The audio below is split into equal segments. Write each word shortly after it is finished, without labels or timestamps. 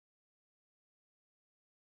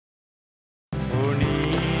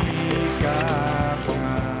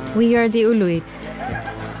We are the Uluit.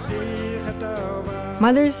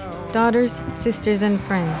 Mothers, daughters, sisters, and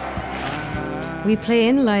friends. We play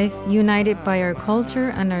in life united by our culture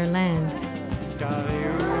and our land.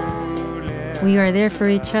 We are there for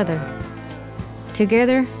each other.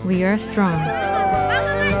 Together, we are strong.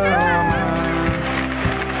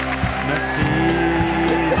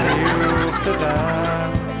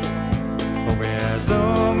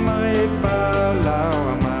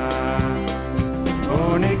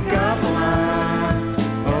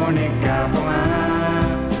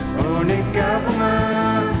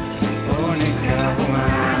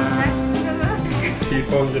 She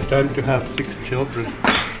found the time to have 6 children.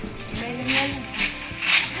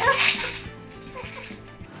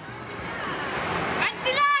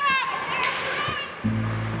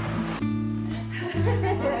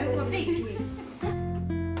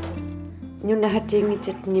 Nuna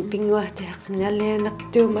hatingit ni pingwa te haksinale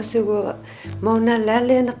naktuma suwa mauna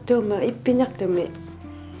lale naktuma ipinaktumi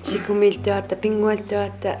sikumilta ta pingwalta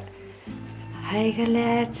ta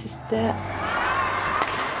haigalat sista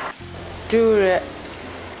ture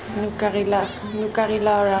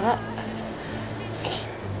nukarila raga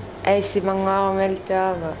ai simanga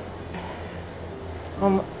melta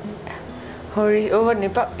hori over ni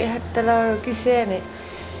pap hattala kisene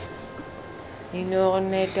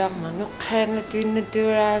Inuit dama nukhana tunna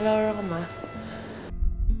turala rama.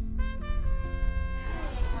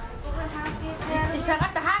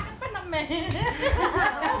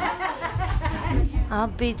 I'll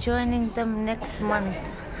be joining them next month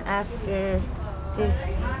after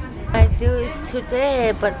this. I do is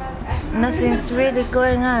today, but nothing's really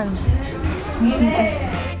going on.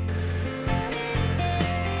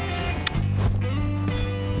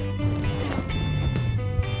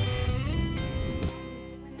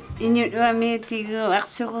 Inuit wa me tigo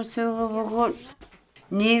aksurusurubugut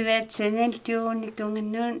nivet senel tuuni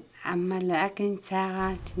kunganun amala akin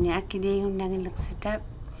sagat ni akilingun nangilaksatap.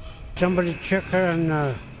 Somebody check her and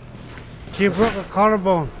she broke a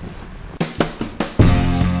collarbone.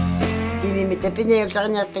 Ini mit der Pinne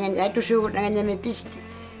utarnya dengan itu sugut dengan me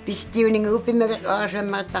pisti uning upi mereka orang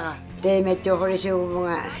mata. Dia metu hari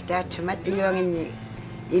sugunga dah cuma tiang ini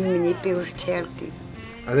ini pirus terti.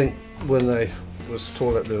 I think when I was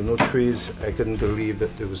told that there were no trees, I couldn't believe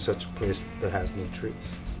that there was such a place that has no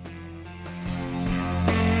trees.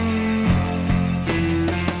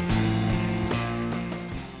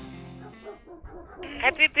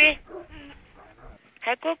 Hi, Pipi.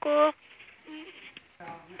 Hi, Cuckoo.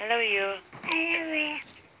 I love you. I love you.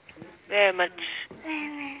 Very much.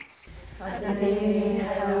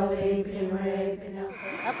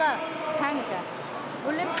 아빠, 다음이다.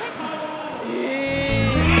 Olympic?